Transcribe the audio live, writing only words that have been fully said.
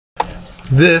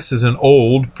This is an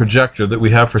old projector that we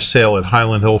have for sale at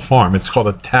Highland Hill Farm. It's called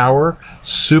a Tower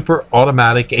Super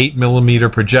Automatic 8mm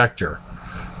Projector.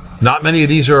 Not many of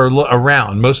these are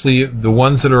around. Mostly the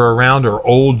ones that are around are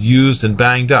old, used, and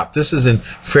banged up. This is in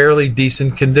fairly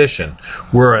decent condition.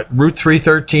 We're at Route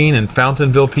 313 in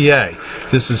Fountainville, PA.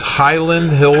 This is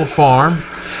Highland Hill Farm,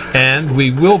 and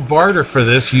we will barter for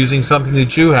this using something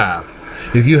that you have.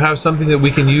 If you have something that we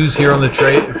can use here on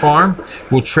the farm,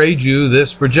 we'll trade you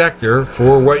this projector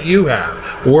for what you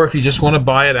have. Or if you just want to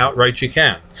buy it outright, you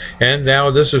can. And now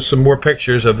this is some more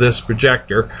pictures of this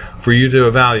projector for you to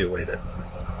evaluate it.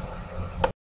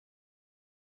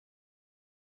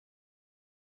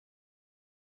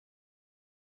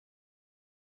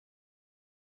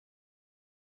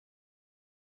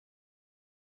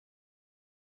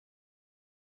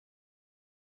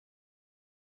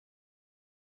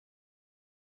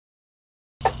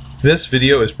 This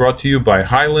video is brought to you by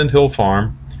Highland Hill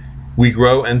Farm. We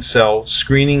grow and sell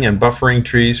screening and buffering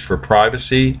trees for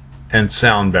privacy and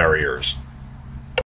sound barriers.